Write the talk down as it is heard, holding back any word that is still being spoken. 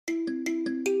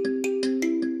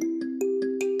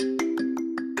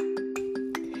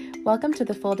Welcome to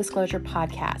the Full Disclosure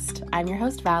Podcast. I'm your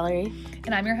host, Valerie.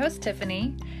 And I'm your host,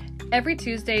 Tiffany. Every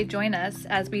Tuesday, join us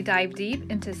as we dive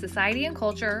deep into society and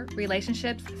culture,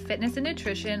 relationships, fitness and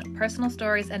nutrition, personal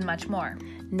stories, and much more.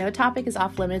 No topic is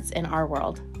off limits in our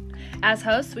world. As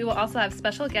hosts, we will also have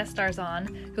special guest stars on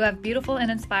who have beautiful and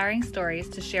inspiring stories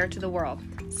to share to the world.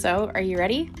 So, are you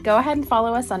ready? Go ahead and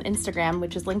follow us on Instagram,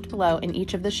 which is linked below in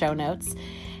each of the show notes.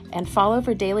 And follow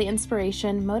for daily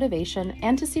inspiration, motivation,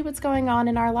 and to see what's going on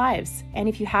in our lives. And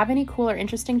if you have any cool or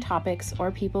interesting topics or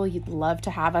people you'd love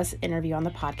to have us interview on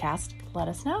the podcast, let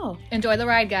us know. Enjoy the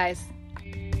ride, guys.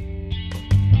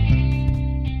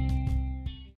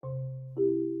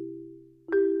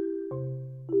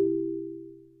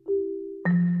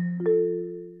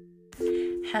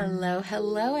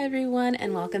 Hello, everyone,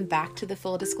 and welcome back to the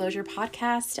Full Disclosure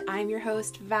Podcast. I'm your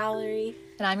host, Valerie.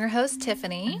 And I'm your host,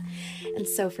 Tiffany. And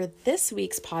so for this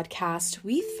week's podcast,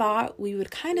 we thought we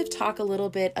would kind of talk a little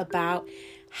bit about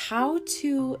how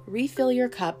to refill your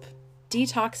cup,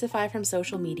 detoxify from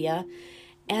social media,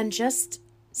 and just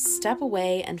step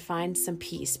away and find some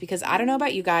peace. Because I don't know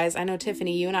about you guys, I know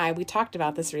Tiffany, you and I, we talked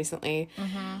about this recently.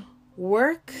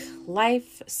 Work,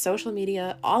 life, social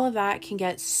media, all of that can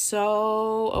get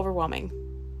so overwhelming.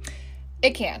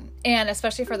 It can. And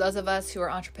especially for those of us who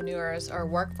are entrepreneurs or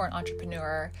work for an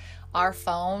entrepreneur, our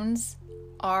phones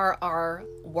are our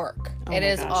work. It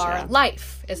is our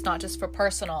life. It's not just for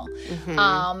personal.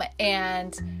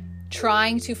 And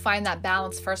trying to find that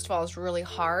balance, first of all, is really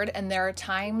hard. And there are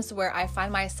times where I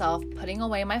find myself putting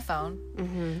away my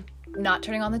phone, not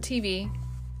turning on the TV,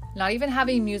 not even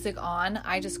having music on.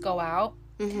 I just go out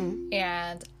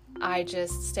and I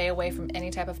just stay away from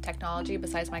any type of technology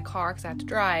besides my car because I have to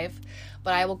drive.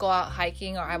 But I will go out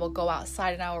hiking or I will go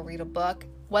outside and I will read a book.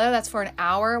 Whether that's for an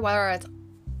hour, whether it's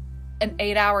an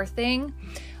 8-hour thing,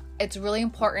 it's really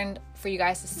important for you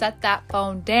guys to set that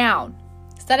phone down.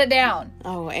 Set it down.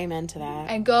 Oh, amen to that.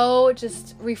 And go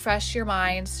just refresh your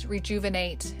minds,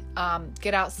 rejuvenate,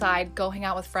 get outside, go hang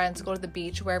out with friends, go to the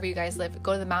beach, wherever you guys live,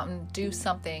 go to the mountain, do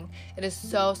something. It is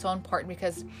so important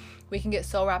because we can get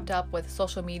so wrapped up with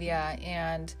social media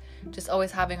and just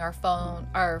always having our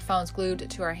phones glued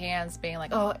to our hands, being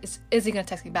like, oh, is he going to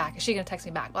text me back? Is she going to text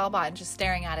me back? Blah, blah, blah, and just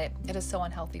staring at it. It is so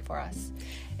unhealthy for us.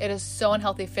 It is so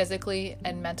unhealthy physically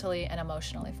and mentally and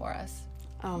emotionally for us.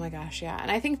 Oh my gosh, yeah.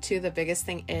 And I think too, the biggest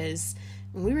thing is,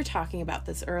 and we were talking about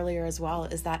this earlier as well,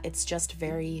 is that it's just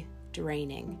very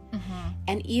draining.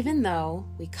 And even though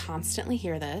we constantly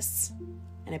hear this,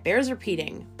 and it bears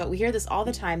repeating, but we hear this all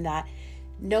the time, that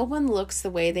no one looks the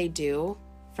way they do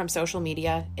from social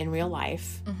media in real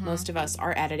life. Most of us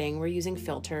are editing, we're using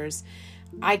filters.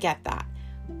 I get that.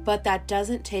 But that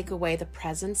doesn't take away the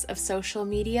presence of social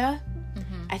media.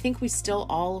 I think we still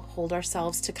all hold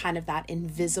ourselves to kind of that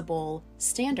invisible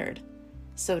standard,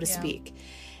 so to speak.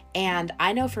 And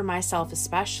I know for myself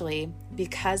especially,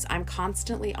 because I'm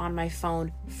constantly on my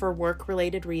phone for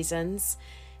work-related reasons,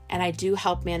 and I do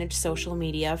help manage social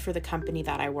media for the company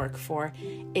that I work for,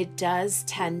 it does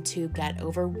tend to get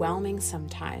overwhelming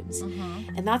sometimes.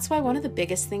 And that's why one of the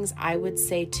biggest things I would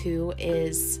say too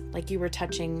is, like you were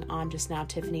touching on just now,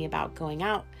 Tiffany, about going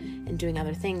out and doing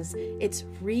other things, it's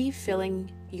refilling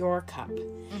your cup.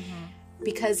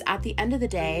 Because at the end of the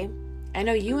day, I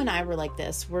know you and I were like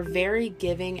this. We're very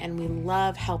giving and we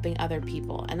love helping other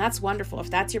people. And that's wonderful. If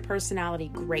that's your personality,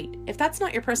 great. If that's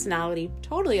not your personality,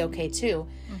 totally okay too.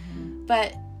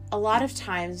 But a lot of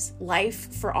times,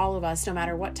 life for all of us, no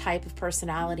matter what type of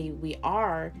personality we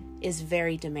are, is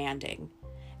very demanding.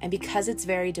 And because it's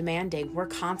very demanding, we're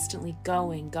constantly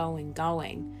going.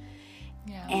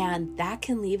 And that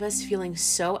can leave us feeling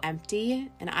so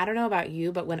empty. And I don't know about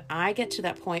you, but when I get to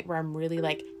that point where I'm really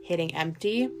like hitting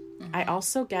empty, I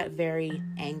also get very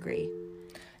angry.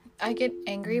 I get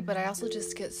angry, but I also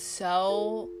just get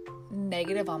so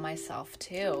negative on myself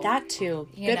too. That too.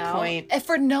 Good point. And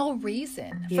for no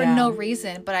reason.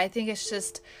 But I think it's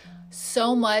just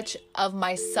so much of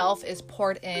myself is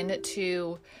poured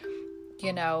into,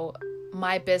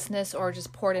 my business or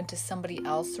just poured into somebody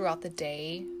else throughout the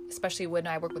day, especially when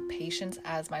I work with patients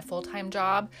as my full-time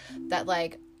job, that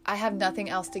like I have nothing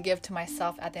else to give to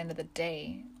myself at the end of the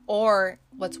day. Or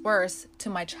what's worse, to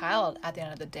my child at the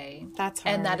end of the day. That's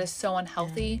hard. And that is so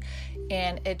unhealthy.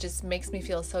 And it just makes me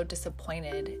feel so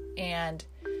disappointed. And,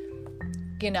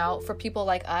 for people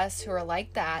like us who are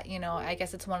like that, I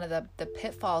guess it's one of the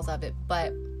pitfalls of it.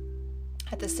 But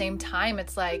at the same time,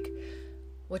 it's like,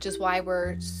 which is why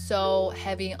we're so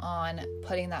heavy on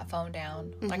putting that phone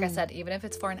down. Like I said, even if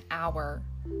it's for an hour,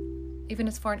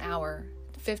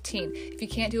 15. If you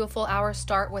can't do a full hour,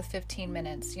 start with 15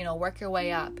 minutes, work your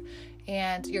way up,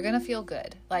 and you're going to feel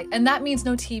good. And that means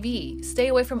no TV. Stay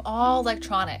away from all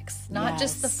electronics, not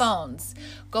just the phones.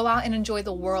 Go out and enjoy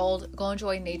the world. Go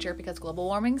enjoy nature, because global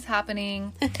warming's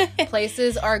happening.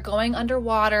 Places are going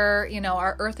underwater.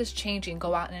 Our earth is changing.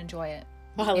 Go out and enjoy it.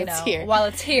 While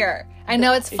it's here. I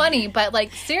know it's funny, but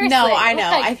seriously. No, I know.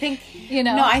 I think,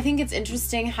 No, I think it's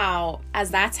interesting how,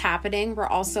 as that's happening, we're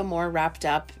also more wrapped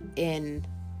up in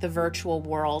the virtual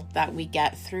world that we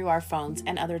get through our phones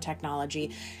and other technology.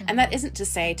 Mm-hmm. And that isn't to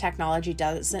say technology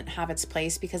doesn't have its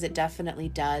place, because it definitely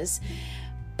does.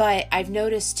 But I've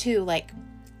noticed too,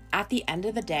 at the end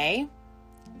of the day,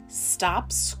 stop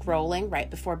scrolling right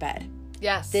before bed.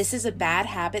 Yes. This is a bad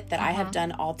habit that I have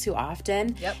done all too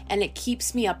often. Yep. And it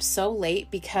keeps me up so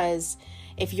late, because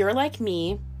if you're like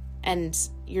me and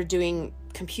you're doing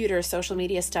computer, social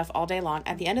media stuff all day long,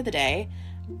 at the end of the day,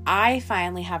 I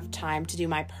finally have time to do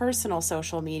my personal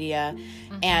social media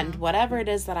and whatever it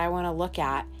is that I want to look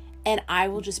at. And I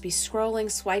will just be scrolling,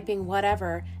 swiping,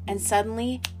 whatever. And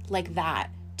suddenly, like that,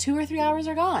 2 or 3 hours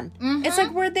are gone. Mm-hmm. It's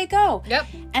like, where'd they go? Yep.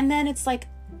 And then it's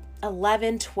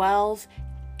 11, 12,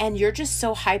 and you're just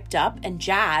so hyped up and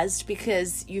jazzed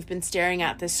because you've been staring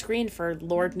at this screen for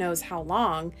Lord knows how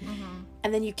long. Mm-hmm.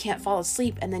 And then you can't fall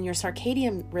asleep. And then your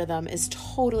circadian rhythm is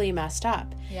totally messed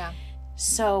up. Yeah.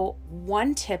 So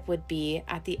one tip would be,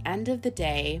 at the end of the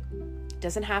day,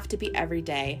 doesn't have to be every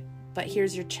day, but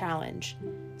here's your challenge.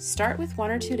 Start with 1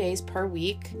 or 2 days per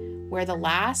week where the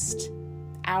last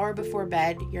hour before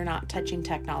bed, you're not touching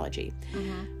technology.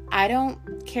 Mm-hmm. I don't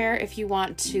care if you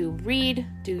want to read,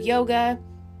 do yoga,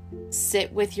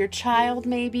 sit with your child,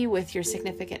 maybe with your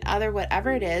significant other,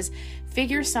 whatever it is,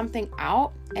 figure something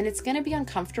out. And it's going to be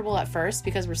uncomfortable at first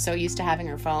because we're so used to having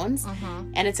our phones.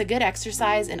 Mm-hmm. And it's a good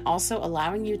exercise in also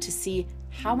allowing you to see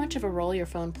how much of a role your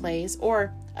phone plays,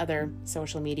 or other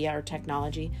social media or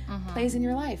technology plays in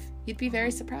your life. You'd be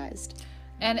very surprised.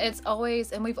 And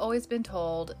we've always been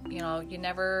told, you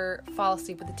never fall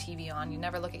asleep with the TV on. You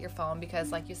never look at your phone,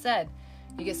 because like you said,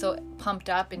 you get so pumped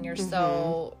up and you're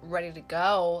so ready to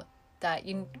go that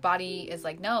your body is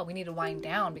like, no, we need to wind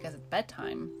down because it's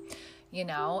bedtime,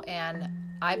 and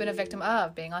I've been a victim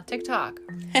of being on TikTok,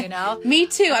 Me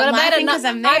too. I'm laughing because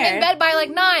I'm there. I'm in bed by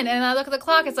 9 and I look at the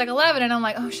clock, it's 11 and I'm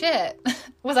like, oh shit,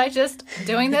 was I just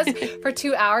doing this for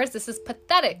 2 hours? This is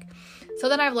pathetic. So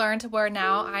then I've learned to where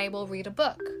now I will read a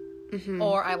book,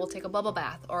 or I will take a bubble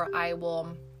bath, or I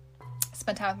will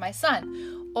spend time with my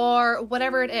son, or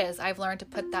whatever it is. I've learned to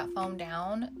put that phone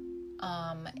down,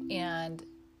 and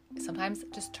sometimes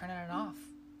just turn it off,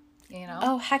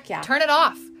 Oh, heck yeah. Turn it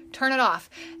off.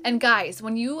 And guys,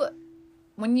 when you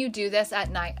do this at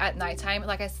nighttime,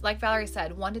 like Valerie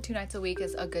said, 1 to 2 nights a week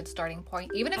is a good starting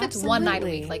point. Even if it's one night a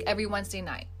week, like every Wednesday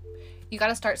night, you got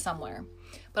to start somewhere.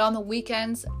 But on the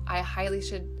weekends, I highly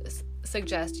should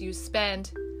suggest you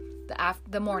spend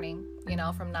the morning,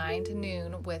 from 9 to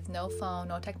noon with no phone,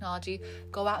 no technology.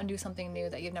 Go out and do something new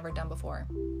that you've never done before.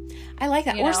 I like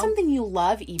that. Or something you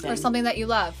love, even. Or something that you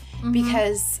love. Mm-hmm.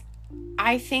 Because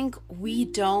I think we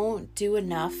don't do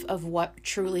enough of what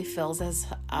truly fills us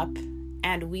up.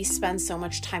 And we spend so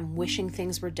much time wishing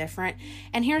things were different.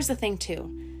 And here's the thing,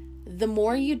 too. The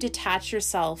more you detach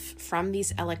yourself from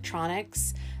these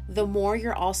electronics, the more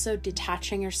you're also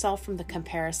detaching yourself from the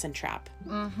comparison trap.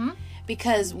 Mm-hmm.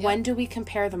 Because when do we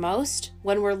compare the most?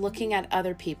 When we're looking at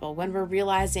other people, when we're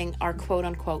realizing our quote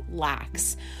unquote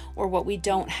lacks, or what we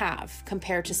don't have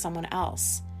compared to someone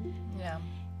else. Yeah.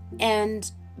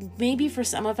 And maybe for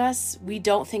some of us, we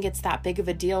don't think it's that big of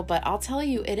a deal, but I'll tell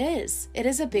you, it is. It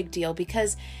is a big deal,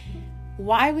 because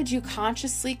why would you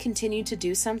consciously continue to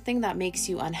do something that makes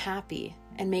you unhappy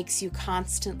and makes you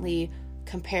constantly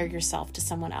compare yourself to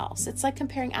someone else? It's like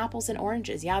comparing apples and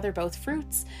oranges. Yeah, they're both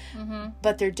fruits,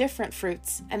 but they're different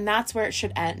fruits, and that's where it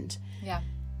should end. Yeah.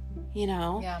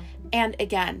 Yeah. And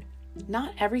again,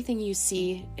 not everything you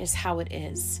see is how it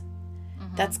is.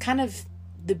 That's kind of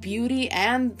the beauty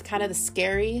and kind of the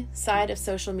scary side of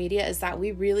social media, is that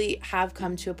we really have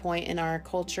come to a point in our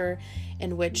culture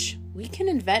in which we can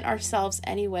invent ourselves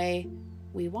any way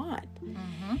we want.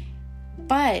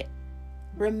 But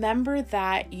remember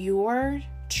that your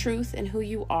truth and who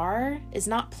you are is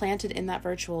not planted in that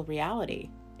virtual reality.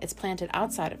 It's planted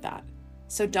outside of that.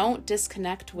 So don't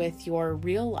disconnect with your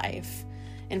real life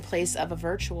in place of a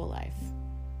virtual life.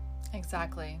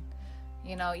 Exactly.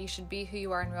 You should be who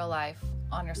you are in real life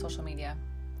on your social media,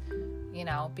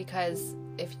 because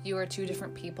if you are two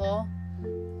different people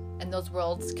and those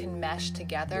worlds can mesh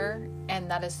together, and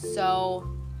that is so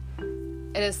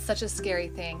It is such a scary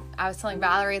thing. I was telling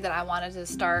Valerie that I wanted to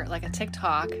start like a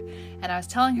TikTok, and I was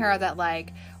telling her that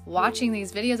like watching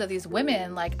these videos of these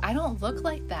women, like I don't look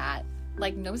like that.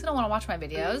 Like nobody's gonna want to watch my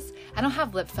videos. I don't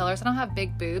have lip fillers. I don't have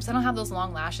big boobs. I don't have those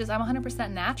long lashes. I'm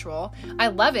 100% natural. I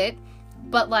love it.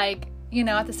 But like, you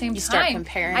know, at the same time,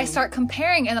 I start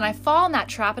comparing, and then I fall in that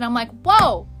trap, and I'm like,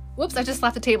 whoa, whoops, I just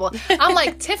left the table. I'm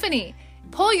like, Tiffany,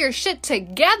 pull your shit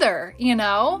together, you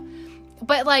know?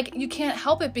 But like, you can't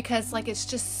help it because like, it's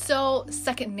just so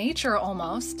second nature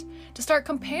almost to start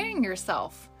comparing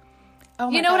yourself. Oh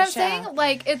my you know gosh, what I'm saying?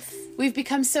 Like we've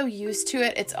become so used to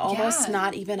it. It's almost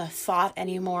not even a thought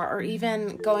anymore. Or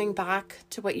even going back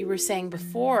to what you were saying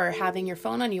before, having your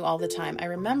phone on you all the time. I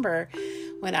remember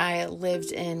when I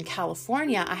lived in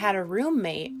California, I had a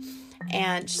roommate,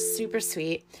 and she's super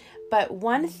sweet. But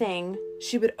one thing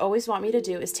she would always want me to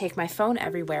do is take my phone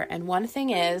everywhere. And one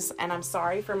thing is, and I'm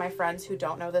sorry for my friends who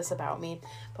don't know this about me,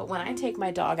 but when I take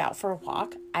my dog out for a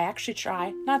walk, I actually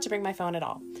try not to bring my phone at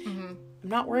all. Mm-hmm. I'm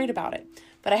not worried about it.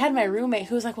 But I had my roommate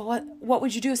who was like, well, what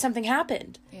would you do if something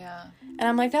happened? Yeah. And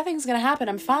I'm like, nothing's going to happen.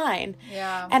 I'm fine.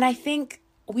 Yeah. And I think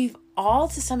we've all,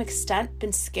 to some extent,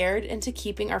 been scared into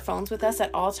keeping our phones with us at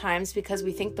all times because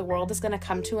we think the world is going to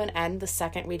come to an end the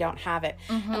second we don't have it.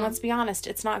 Mm-hmm. And let's be honest,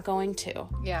 it's not going to.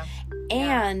 Yeah.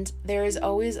 And there is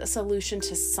always a solution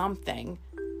to something.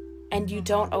 And you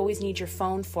don't always need your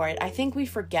phone for it. I think we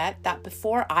forget that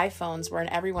before iPhones were in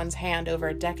everyone's hand over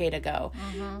a decade ago,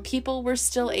 people were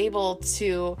still able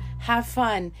to have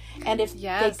fun. And if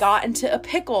they got into a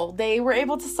pickle, they were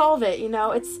able to solve it. You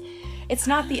know, it's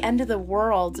not the end of the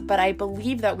world, but I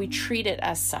believe that we treat it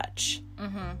as such.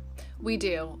 Mm-hmm. We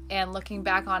do. And looking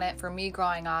back on it, for me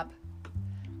growing up,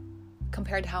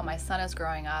 compared to how my son is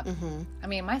growing up. Mm-hmm. I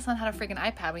mean, my son had a freaking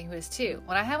iPad when he was 2.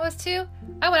 When I was 2,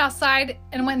 I went outside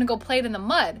and went and go played in the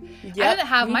mud. Yep, I didn't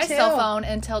have my cell phone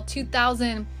until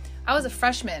 2000. I was a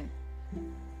freshman.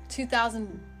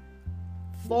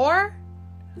 2004?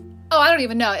 Oh, I don't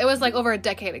even know. It was like over a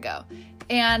decade ago.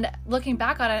 And looking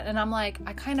back on it, and I'm like,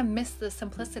 I kind of miss the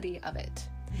simplicity of it.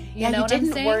 You know you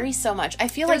didn't worry so much. I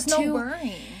feel There's like no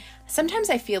worrying. Sometimes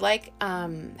I feel like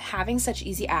having such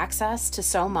easy access to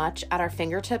so much at our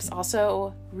fingertips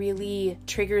also really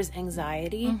triggers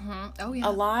anxiety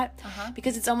a lot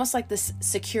because it's almost like this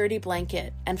security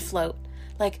blanket and float.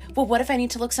 Like, well, what if I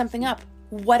need to look something up?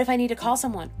 What if I need to call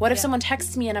someone? What if someone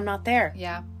texts me and I'm not there?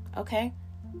 Yeah. Okay.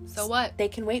 So what? They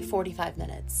can wait 45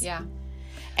 minutes. Yeah.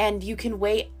 And you can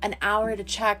wait an hour to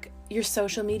check your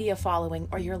social media following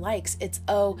or your likes. It's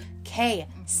okay.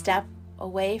 Step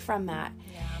away from that.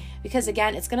 Yeah. Because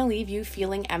again, it's going to leave you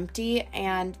feeling empty,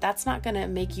 and that's not going to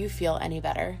make you feel any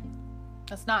better.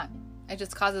 It's not. It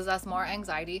just causes us more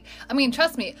anxiety. I mean,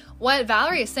 trust me, what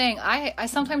Valerie is saying, I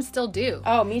sometimes still do.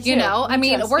 Oh, me too. You know, me I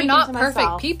mean, too. We're Speaking not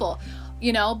perfect people,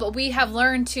 you know, but we have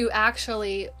learned to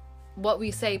actually, what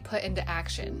we say, put into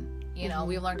action. You know,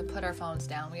 we've learned to put our phones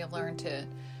down. We have learned to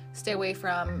stay away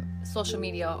from social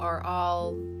media or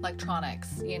all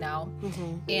electronics, you know.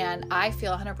 And I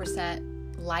feel 100%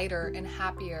 lighter and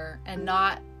happier and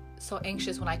not so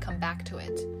anxious when I come back to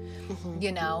it,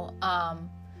 you know.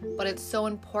 But it's so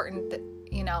important that,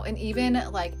 you know, and even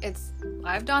like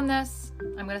I've done this,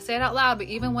 I'm going to say it out loud, but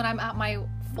even when I'm at my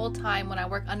full time, when I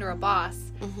work under a boss,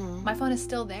 my phone is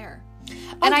still there.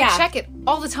 And I check it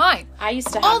all the time. I used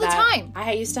to have all that. the time.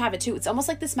 I used to have it too. It's almost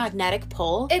like this magnetic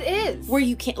pull. It is. Where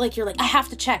you can't, like, you're like, I have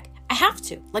to check. I have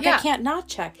to. Like, I can't not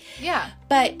check. Yeah.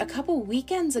 But a couple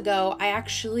weekends ago, I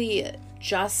actually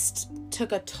just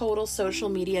took a total social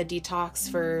media detox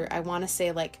for, I want to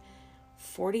say, like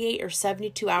 48 or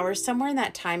 72 hours, somewhere in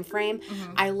that time frame.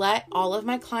 I let all of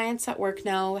my clients at work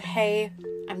know, hey,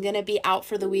 I'm going to be out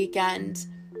for the weekend.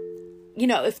 You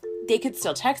know, if they could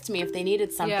still text me if they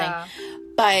needed something. Yeah.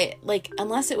 But like,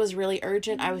 unless it was really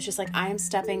urgent, I was just like, I am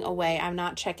stepping away. I'm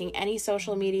not checking any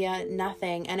social media,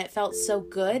 nothing. And it felt so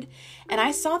good. And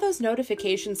I saw those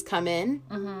notifications come in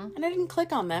and I didn't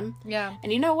click on them. Yeah.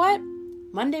 And you know what?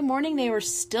 Monday morning, they were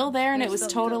still there and it was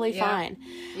totally fine.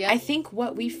 Yeah. I think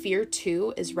what we fear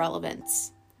too is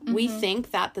relevance. We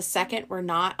think that the second we're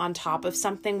not on top of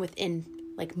something within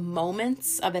like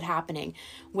moments of it happening,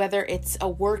 whether it's a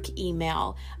work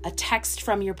email, a text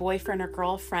from your boyfriend or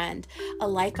girlfriend, a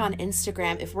like on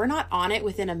Instagram, if we're not on it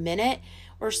within a minute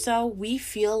or so, we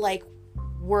feel like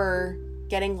we're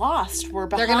getting lost. We're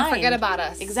behind. They're going to forget about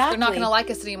us. Exactly. They're not going to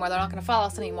like us anymore. They're not going to follow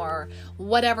us anymore. Or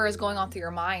whatever is going on through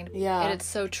your mind. Yeah. And it's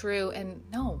so true. And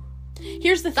no.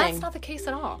 Here's the thing. That's not the case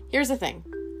at all. Here's the thing.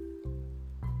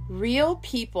 Real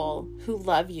people who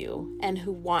love you and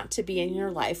who want to be in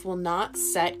your life will not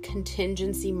set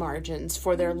contingency margins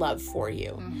for their love for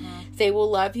you. Mm-hmm. They will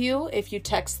love you if you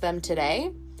text them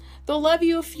today. They'll love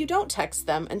you if you don't text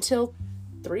them until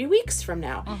 3 weeks from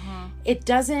now. Mm-hmm. It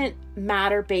doesn't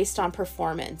matter based on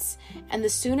performance. And the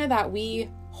sooner that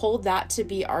we hold that to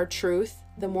be our truth,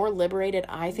 the more liberated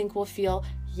I think we'll feel.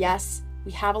 Yes,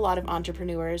 we have a lot of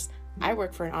entrepreneurs. I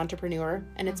work for an entrepreneur,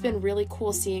 and it's been really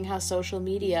cool seeing how social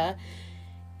media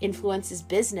influences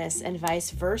business and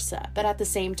vice versa. But at the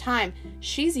same time,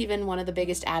 she's even one of the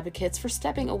biggest advocates for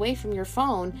stepping away from your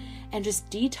phone and just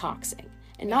detoxing.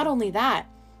 And not only that,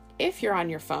 if you're on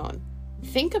your phone,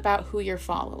 think about who you're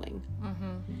following.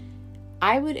 Mm-hmm.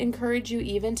 I would encourage you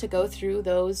even to go through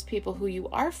those people who you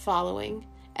are following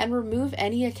and remove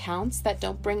any accounts that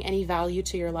don't bring any value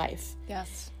to your life.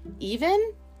 Yes.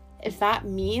 Even if that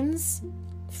means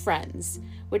friends,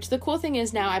 which the cool thing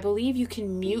is now, I believe you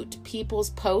can mute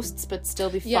people's posts but still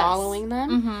be following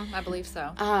them. Mm-hmm. I believe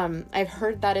so. I've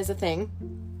heard that is a thing.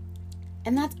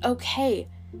 And that's okay.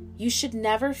 You should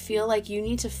never feel like you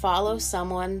need to follow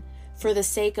someone for the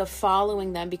sake of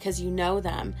following them because you know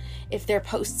them if their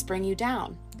posts bring you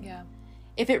down. Yeah.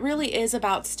 If it really is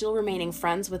about still remaining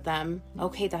friends with them,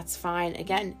 okay, that's fine.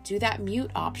 Again, do that mute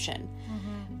option.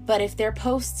 Mm-hmm. But if their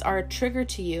posts are a trigger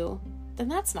to you, then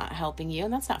that's not helping you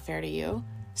and that's not fair to you.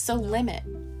 So limit.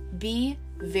 Be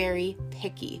very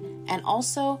picky. And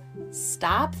also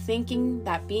stop thinking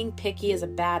that being picky is a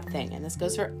bad thing. And this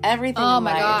goes for everything in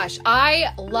life. Gosh.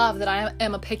 I love that I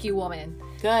am a picky woman.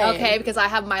 Good. Okay, because I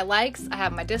have my likes, I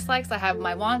have my dislikes, I have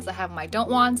my wants, I have my don't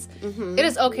wants. Mm-hmm. It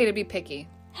is okay to be picky.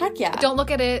 Heck yeah. Don't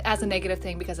look at it as a negative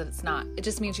thing because it's not. It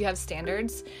just means you have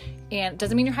standards, and it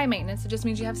doesn't mean you're high maintenance. It just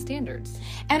means you have standards.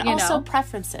 And also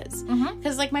preferences.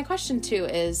 Because like my question too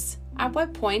is, at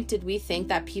what point did we think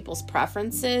that people's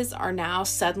preferences are now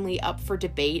suddenly up for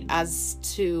debate as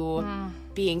to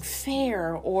being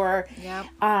fair or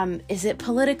is it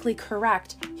politically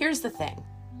correct? Here's the thing.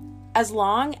 As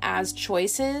long as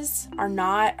choices are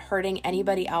not hurting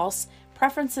anybody else,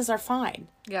 preferences are fine.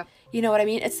 Yeah. You know what I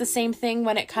mean? It's the same thing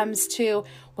when it comes to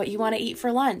what you want to eat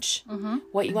for lunch,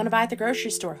 what you want to buy at the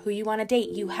grocery store, who you want to date.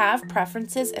 You have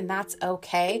preferences and that's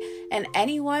okay. And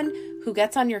anyone who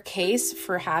gets on your case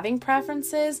for having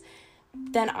preferences,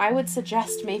 then I would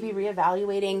suggest maybe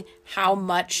reevaluating how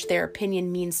much their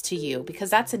opinion means to you, because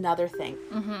that's another thing.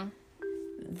 Mm-hmm.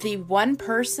 The one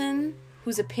person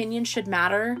whose opinion should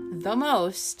matter the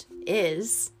most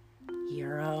is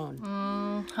your own.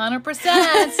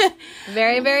 100%.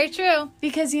 Very, very true.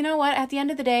 Because you know what? At the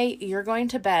end of the day, you're going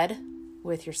to bed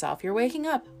with yourself. You're waking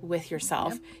up with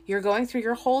yourself. Yep. You're going through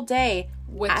your whole day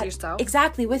with yourself.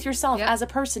 Exactly, with yourself as a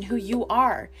person who you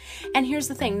are. And here's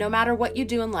the thing. No matter what you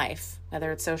do in life,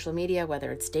 whether it's social media,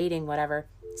 whether it's dating, whatever,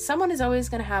 someone is always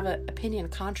going to have an opinion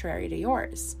contrary to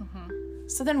yours. Mm-hmm.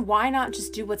 So then why not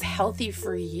just do what's healthy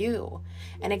for you?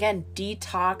 And again,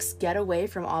 detox, get away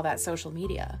from all that social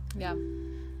media. Yeah.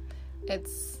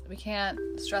 We can't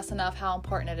stress enough how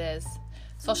important it is.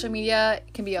 Social media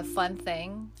can be a fun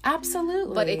thing.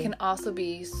 Absolutely. But it can also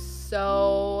be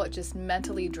so just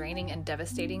mentally draining and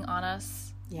devastating on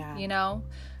us. Yeah. You know?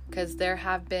 Because there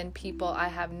have been people I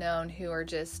have known who are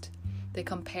just... They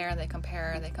compare and they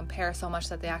compare and they compare so much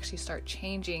that they actually start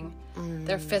changing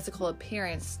their physical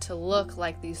appearance to look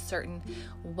like these certain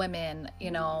women, you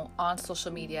know, on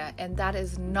social media. And that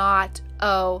is not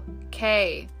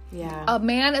okay. Yeah. A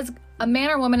man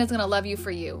or woman is going to love you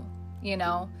for you, you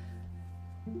know.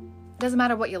 Doesn't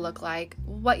matter what you look like,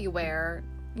 what you wear,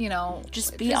 you know.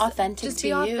 Just be authentic to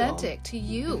you. Just be authentic to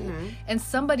you. Mm-hmm. And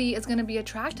somebody is going to be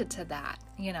attracted to that,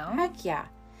 you know. Heck yeah.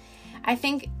 I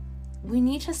think we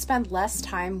need to spend less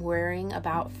time worrying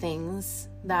about things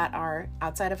that are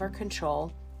outside of our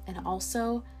control. And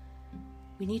also,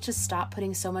 we need to stop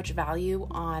putting so much value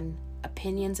on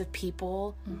opinions of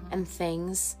people and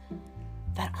things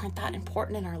that aren't that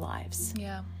important in our lives.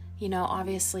 Yeah. You know,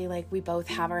 obviously, like, we both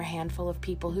have our handful of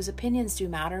people whose opinions do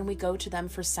matter, and we go to them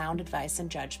for sound advice and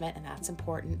judgment, and that's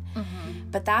important. Mm-hmm.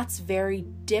 But that's very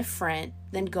different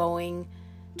than going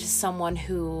to someone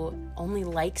who only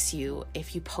likes you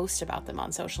if you post about them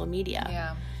on social media.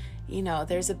 Yeah. You know,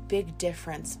 there's a big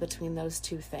difference between those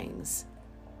two things.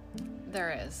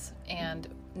 There is. And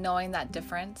knowing that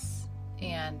difference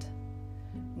and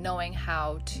knowing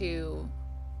how to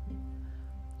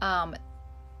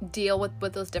deal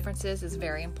with those differences is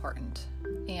very important.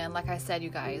 And like I said, you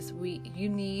guys, you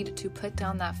need to put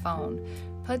down that phone.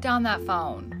 Put down that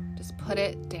phone. Just put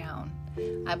it down.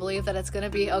 I believe that it's going to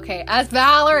be okay. As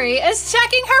Valerie is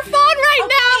checking her phone right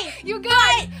now. You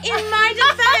guys. In my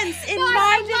defense,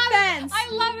 I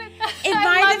love it. In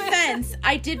my defense,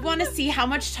 I did want to see how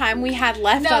much time we had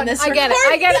left on this recording.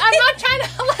 I get it. I'm not trying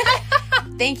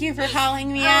to... Thank you for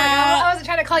calling me out. I wasn't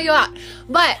trying to call you out.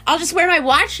 But... I'll just wear my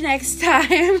watch next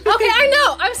time. Okay, I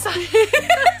know. I'm sorry.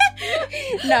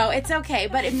 No, it's okay.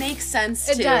 But it makes sense,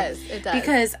 too. It does.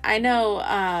 Because I know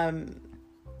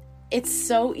it's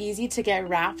so easy to get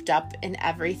wrapped up in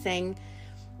everything.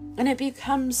 And it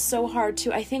becomes so hard,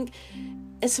 too. I think...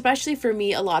 especially for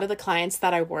me, a lot of the clients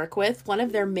that I work with, one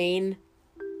of their main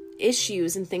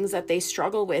issues and things that they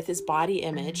struggle with is body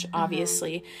image,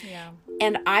 obviously. Yeah.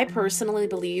 And I personally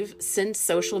believe since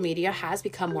social media has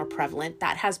become more prevalent,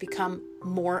 that has become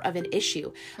more of an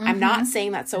issue. I'm not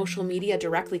saying that social media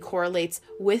directly correlates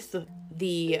with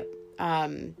the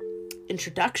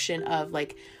introduction of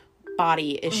like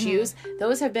body issues.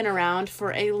 Those have been around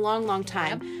for a long, long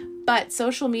time. Yep. But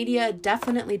social media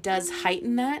definitely does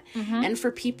heighten that. And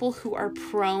for people who are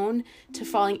prone to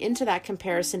falling into that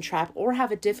comparison trap or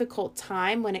have a difficult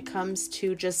time when it comes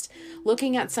to just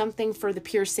looking at something for the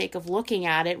pure sake of looking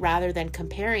at it rather than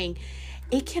comparing,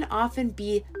 it can often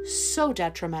be so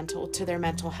detrimental to their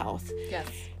mental health. Yes.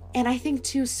 And I think,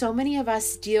 too, so many of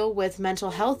us deal with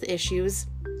mental health issues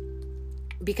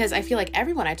because I feel like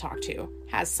everyone I talk to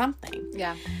has something.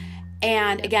 Yeah.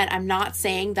 And again, I'm not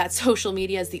saying that social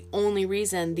media is the only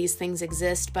reason these things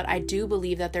exist, but I do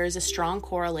believe that there is a strong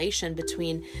correlation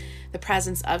between the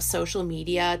presence of social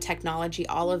media, technology,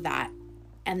 all of that,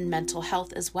 and mental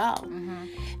health as well.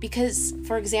 Because,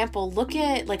 for example, look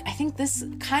at, like, I think this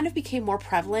kind of became more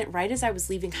prevalent right as I was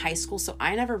leaving high school, so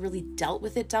I never really dealt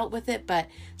with it, but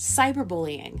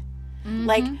cyberbullying.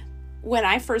 Like, when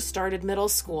I first started middle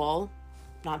school,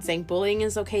 not saying bullying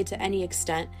is okay to any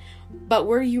extent, but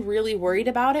were you really worried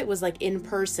about it was like in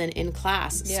person, in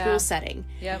class, school setting.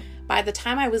 Yep. By the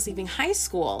time I was leaving high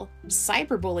school,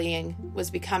 cyberbullying was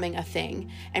becoming a thing.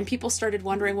 And people started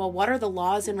wondering, well, what are the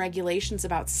laws and regulations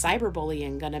about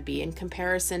cyberbullying going to be in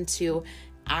comparison to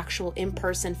actual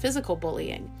in-person physical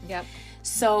bullying? Yep.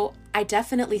 So I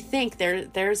definitely think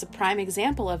there's a prime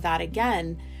example of that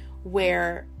again,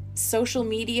 where social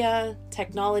media,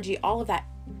 technology, all of that,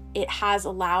 it has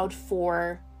allowed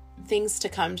for things to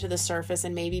come to the surface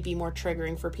and maybe be more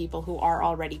triggering for people who are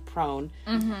already prone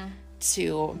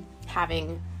to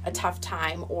having a tough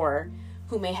time or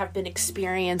who may have been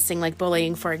experiencing like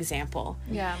bullying, for example.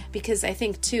 Yeah. Because I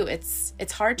think too,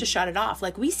 it's hard to shut it off.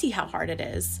 Like we see how hard it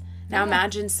is. Now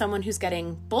imagine someone who's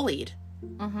getting bullied.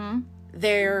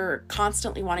 They're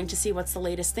constantly wanting to see what's the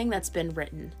latest thing that's been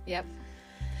written. Yep.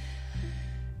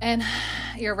 And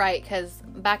you're right, because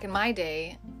back in my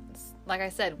day, like I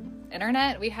said,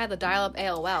 internet, we had the dial-up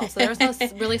AOL. So there was no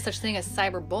really such thing as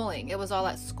cyberbullying. It was all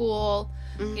at school.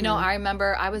 You know, I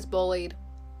remember I was bullied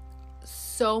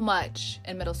so much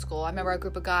in middle school. I remember a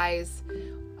group of guys.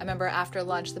 I remember after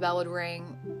lunch, the bell would ring,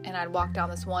 and I'd walk down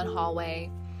this one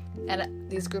hallway, and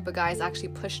these group of guys actually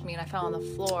pushed me, and I fell on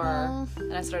the floor,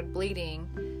 and I started bleeding.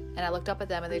 And I looked up at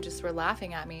them, and they just were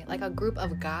laughing at me, like a group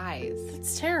of guys.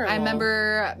 It's terrible. I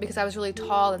remember, because I was really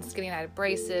tall and skinny, and I had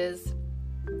braces.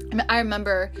 I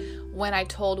remember when I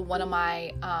told one of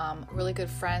my really good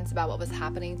friends about what was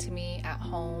happening to me at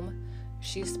home.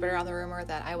 She spread around the rumor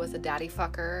that I was a daddy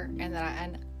fucker and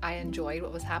that I enjoyed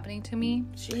what was happening to me.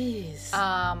 Jeez.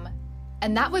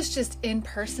 And that was just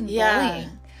in-person bullying.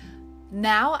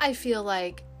 Now I feel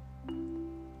like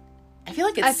it's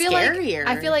scarier.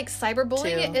 I feel like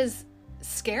cyberbullying is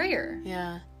scarier.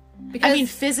 Yeah. Because, I mean,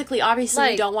 physically, obviously,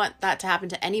 we don't want that to happen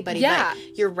to anybody. Yeah.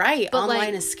 But you're right. But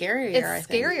online is scarier, It's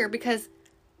scarier because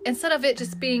instead of it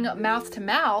just being mouth to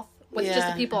mouth with just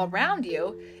the people around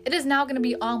you, it is now going to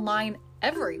be online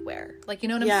everywhere. Like, you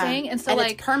know what I'm saying? And so,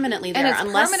 it's permanently there.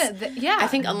 I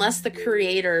think unless the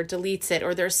creator deletes it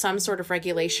or there's some sort of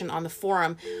regulation on the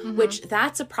forum, which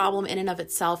that's a problem in and of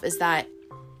itself, is that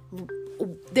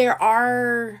there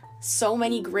are so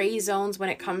many gray zones when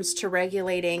it comes to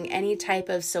regulating any type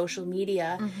of social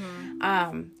media.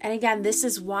 And again, this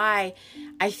is why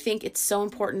I think it's so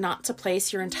important not to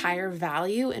place your entire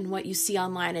value in what you see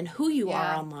online and who you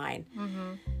are online.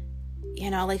 You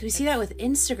know, like we see that with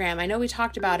Instagram. I know we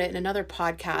talked about it in another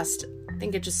podcast. I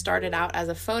think it just started out as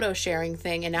a photo sharing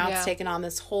thing, and now it's taken on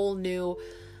this whole new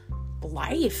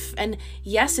life. And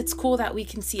yes, it's cool that we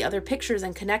can see other pictures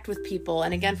and connect with people.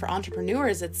 And again, for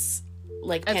entrepreneurs, it's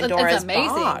like Pandora's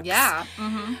box. Yeah.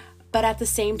 But at the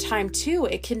same time, too,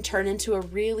 it can turn into a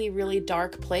really, really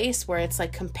dark place where it's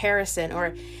like comparison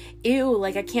or, ew,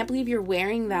 like, I can't believe you're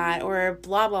wearing that, or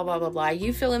blah, blah, blah, blah, blah.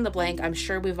 You fill in the blank. I'm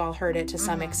sure we've all heard it to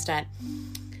some extent.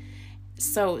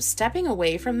 So stepping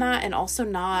away from that and also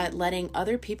not letting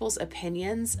other people's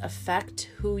opinions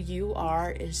affect who you are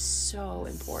is so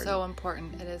important. So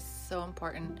important. It is so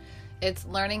important. It's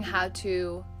learning how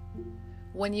to,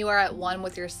 when you are at one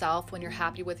with yourself, when you're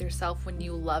happy with yourself, when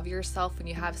you love yourself, when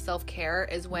you have self-care,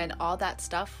 is when all that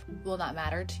stuff will not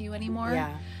matter to you anymore.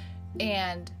 Yeah.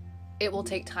 And it will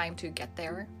take time to get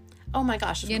there. Oh my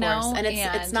gosh, of course. And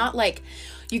it's not like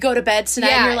you go to bed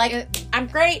tonight and you're like, I'm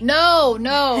great. No,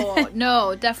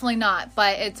 definitely not.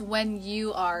 But it's when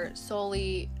you are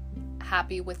solely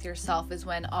happy with yourself is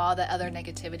when all the other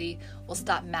negativity will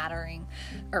stop mattering.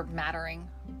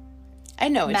 I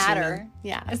know it's matter.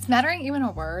 Yeah. Is mattering even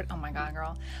a word? Oh my God,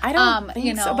 girl. I don't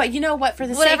think so. But you know what? For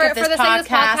the sake of this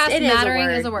podcast, it mattering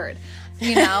is a word.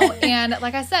 You know? And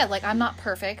like I said, like I'm not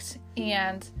perfect.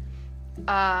 And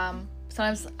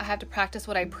sometimes I have to practice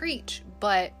what I preach,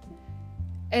 but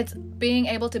it's being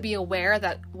able to be aware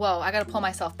that, whoa, I got to pull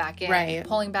myself back in, right.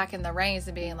 Pulling back in the reins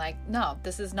and being like, no,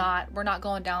 we're not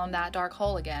going down that dark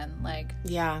hole again. Like,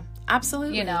 yeah,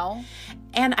 absolutely. You know?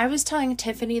 And I was telling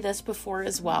Tiffany this before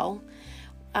as well,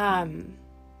 in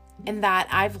that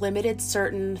I've limited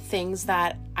certain things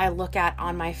that I look at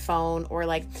on my phone, or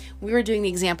like we were doing the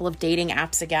example of dating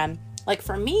apps again. Like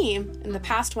for me, in the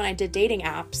past when I did dating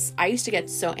apps, I used to get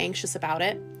so anxious about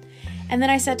it. And then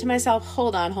I said to myself,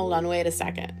 hold on, wait a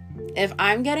second. If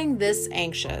I'm getting this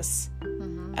anxious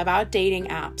about dating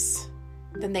apps,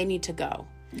 then they need to go.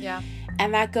 Yeah.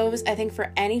 And that goes, I think,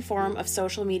 for any form of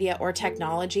social media or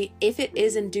technology. If it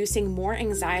is inducing more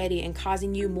anxiety and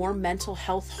causing you more mental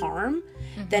health harm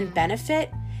than benefit,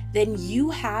 then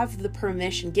you have the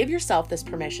permission, give yourself this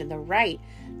permission, the right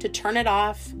to turn it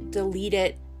off, delete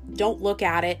it, don't look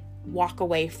at it, walk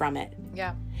away from it.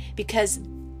 Yeah. Because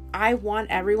I want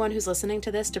everyone who's listening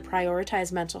to this to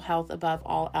prioritize mental health above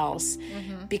all else.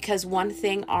 Because one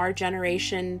thing our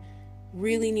generation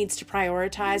really needs to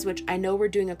prioritize, which I know we're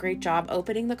doing a great job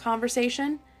opening the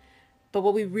conversation, but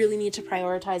what we really need to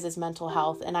prioritize is mental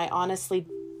health. And I honestly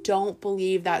don't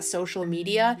believe that social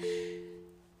media,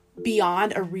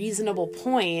 beyond a reasonable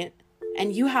point,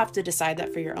 and you have to decide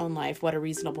that for your own life, what a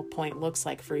reasonable point looks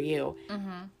like for you,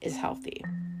 is healthy.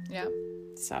 Yeah.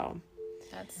 So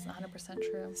that's 100%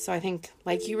 true. So I think,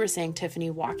 like you were saying, Tiffany,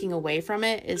 walking away from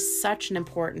it is such an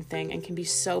important thing and can be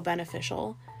so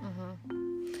beneficial.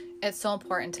 It's so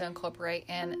important to incorporate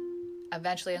and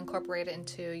eventually incorporate it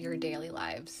into your daily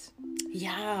lives.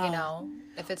 Yeah. You know,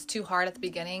 if it's too hard at the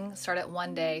beginning, start at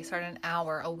one day, start an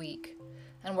hour a week,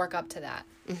 and work up to that.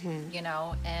 You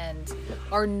know,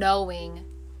 or knowing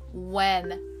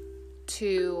when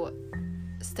to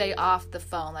stay off the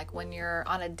phone. Like when you're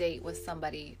on a date with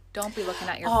somebody, don't be looking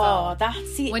at your phone.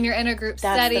 When you're in a group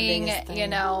setting, you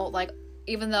know, like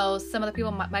even though some of the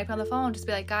people might be on the phone, just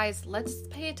be like, guys, let's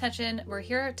pay attention. We're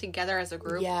here together as a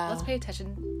group. Yeah. Let's pay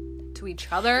attention to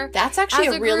each other. That's actually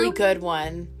a really good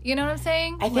one. You know what I'm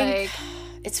saying? I think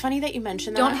it's funny that you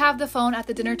mentioned that. Don't have the phone at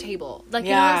the dinner table. Like, you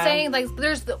know what I'm saying? Like,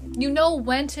 you know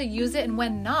when to use it and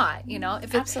when not, you know?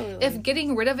 If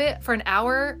getting rid of it for an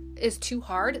hour is too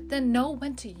hard, then know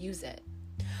when to use it.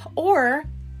 Or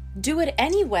do it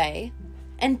anyway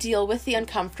and deal with the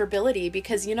uncomfortability,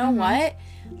 because you know what?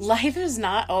 Life is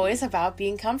not always about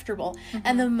being comfortable.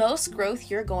 And the most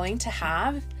growth you're going to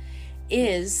have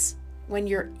is when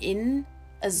you're in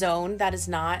a zone that is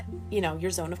not, you know,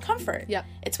 your zone of comfort. Yep.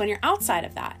 It's when you're outside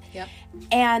of that. Yep.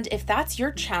 And if that's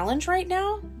your challenge right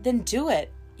now, then do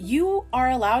it. You are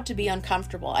allowed to be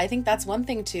uncomfortable. I think that's one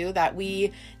thing too that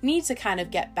we need to kind of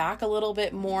get back a little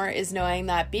bit more, is knowing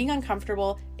that being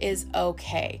uncomfortable is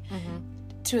okay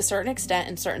to a certain extent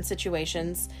in certain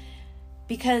situations.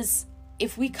 Because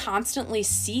if we constantly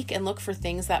seek and look for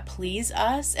things that please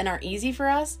us and are easy for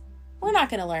us, we're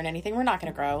not going to learn anything. We're not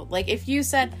going to grow. Like if you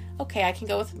said, okay, I can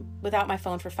go without my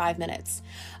phone for 5 minutes.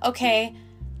 Okay,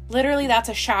 literally that's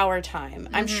a shower time.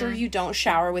 I'm sure you don't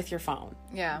shower with your phone.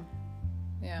 Yeah.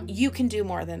 Yeah. You can do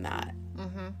more than that.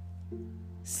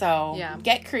 So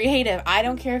get creative. I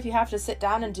don't care if you have to sit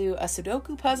down and do a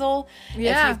Sudoku puzzle.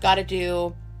 Yeah. If you've got to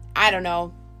do, I don't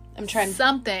know, I'm trying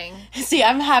something. See,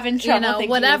 I'm having trouble thinking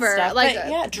whatever. Stuff. Like,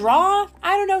 but draw.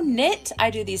 I don't know, knit. I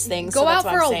do these things. Go out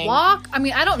for a walk. I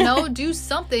mean, I don't know. Do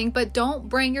something, but don't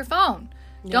bring your phone.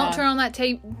 Yeah. Don't turn on that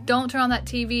tape. Don't turn on that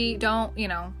TV. Don't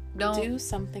do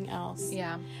something else.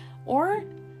 Yeah. Or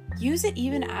use it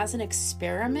even as an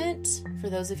experiment for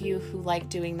those of you who like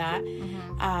doing that.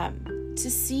 To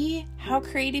see how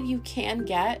creative you can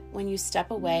get when you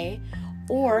step away.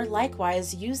 Or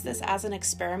likewise, use this as an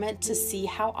experiment to see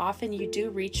how often you do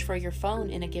reach for your phone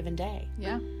in a given day.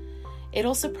 Yeah.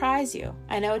 It'll surprise you.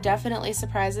 I know it definitely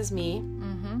surprises me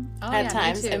at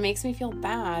times. It makes me feel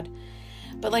bad.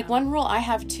 But like one rule I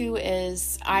have too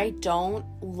is I don't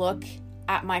look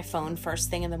at my phone first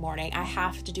thing in the morning. I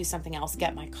have to do something else.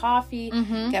 Get my coffee,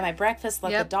 get my breakfast,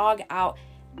 let the dog out,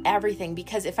 everything.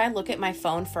 Because if I look at my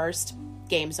phone first,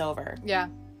 game's over. Yeah.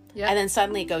 Yep. And then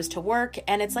suddenly it goes to work.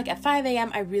 And it's like at 5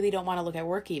 a.m., I really don't want to look at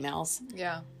work emails.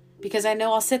 Yeah. Because I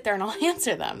know I'll sit there and I'll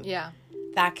answer them. Yeah.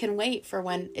 That can wait for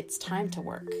when it's time to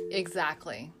work.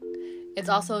 Exactly. It's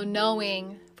also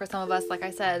knowing, for some of us, like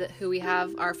I said, who we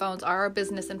have, our phones are our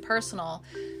business and personal.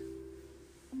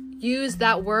 Use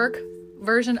that work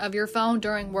version of your phone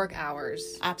during work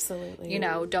hours. Absolutely. You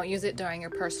know, don't use it during your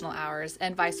personal hours,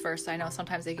 and vice versa. I know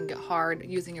sometimes they can get hard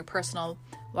using your personal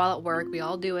while at work. We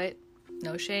all do it.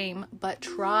 No shame. But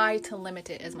try to limit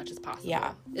it as much as possible.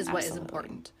 Yeah. Is what is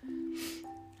important.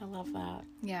 I love that.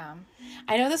 Yeah.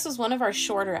 I know this was one of our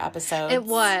shorter episodes. It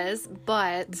was,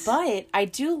 but I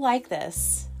do like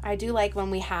this. I do like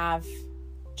when we have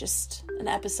just an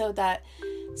episode that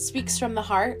speaks from the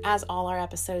heart, as all our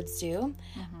episodes do.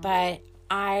 But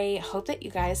I hope that you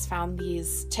guys found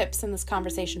these tips and this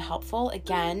conversation helpful.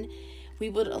 Again, we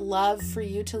would love for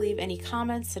you to leave any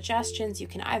comments, suggestions. You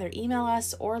can either email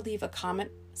us or leave a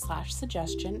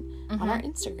comment/suggestion on our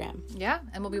Instagram. Yeah,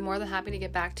 and we'll be more than happy to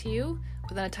get back to you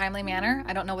within a timely manner.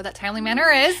 I don't know what that timely manner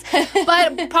is,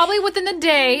 but probably within a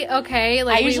day, okay?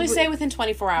 Like I usually say within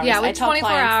 24 hours. Yeah, within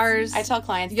 24 hours. I tell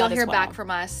clients you'll hear back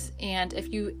from us. And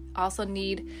if you also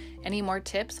need any more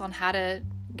tips on how to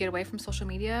get away from social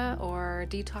media or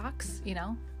detox, you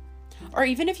know. Or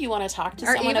even if you want to talk to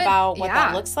someone about what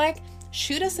that looks like,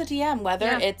 shoot us a DM, whether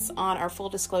it's on our Full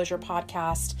Disclosure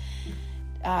Podcast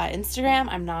Instagram.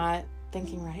 I'm not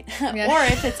thinking right. Or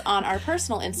if it's on our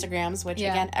personal Instagrams, which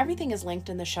again, everything is linked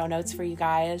in the show notes for you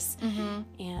guys.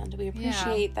 And we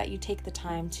appreciate that you take the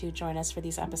time to join us for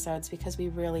these episodes, because we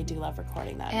really do love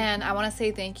recording them. And I want to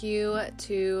say thank you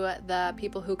to the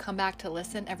people who come back to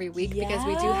listen every week, because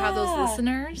we do have those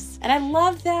listeners. And I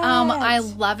love that. I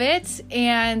love it.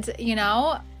 And, you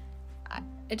know,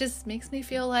 it just makes me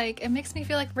feel like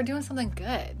we're doing something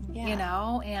good, you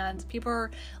know, and people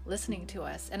are listening to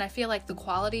us. And I feel like the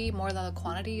quality more than the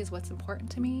quantity is what's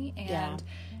important to me. And,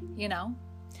 you know.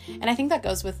 And I think that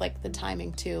goes with like the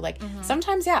timing too. Like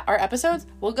sometimes, our episodes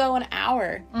will go an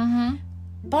hour,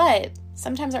 but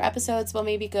sometimes our episodes will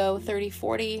maybe go 30,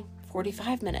 40,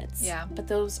 45 minutes. Yeah. But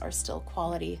those are still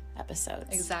quality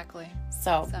episodes. Exactly.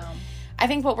 So I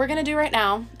think what we're going to do right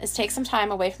now is take some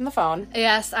time away from the phone.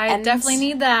 Yes, I definitely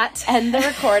need that. End the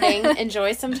recording,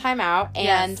 enjoy some time out,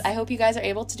 and I hope you guys are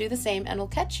able to do the same, and we'll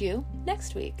catch you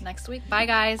next week. Bye,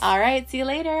 guys. All right, see you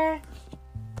later.